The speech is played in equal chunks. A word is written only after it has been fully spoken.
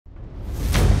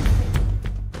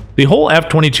The whole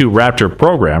F-22 Raptor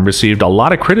program received a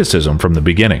lot of criticism from the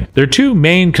beginning. Their two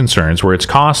main concerns were its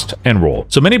cost and role.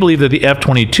 So many believe that the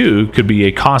F-22 could be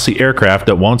a costly aircraft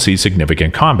that won't see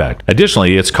significant combat.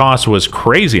 Additionally, its cost was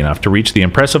crazy enough to reach the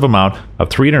impressive amount of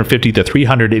 $350 to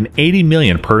 $380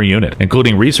 million per unit.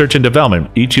 Including research and development,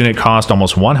 each unit cost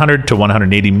almost $100 to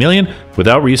 $180 million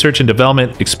without research and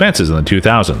development expenses in the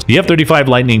 2000s. The F-35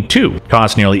 Lightning II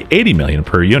cost nearly $80 million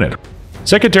per unit.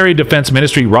 Secretary of Defense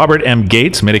Ministry Robert M.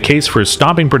 Gates made a case for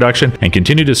stopping production and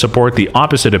continued to support the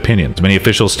opposite opinions. Many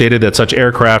officials stated that such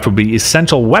aircraft would be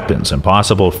essential weapons in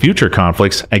possible future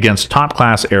conflicts against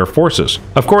top-class air forces.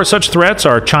 Of course, such threats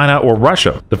are China or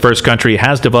Russia. The first country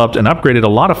has developed and upgraded a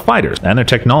lot of fighters and their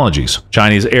technologies.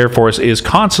 Chinese Air Force is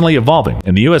constantly evolving,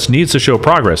 and the U.S. needs to show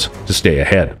progress to stay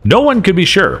ahead. No one could be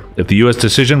sure if the U.S.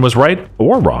 decision was right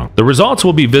or wrong. The results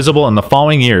will be visible in the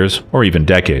following years or even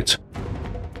decades.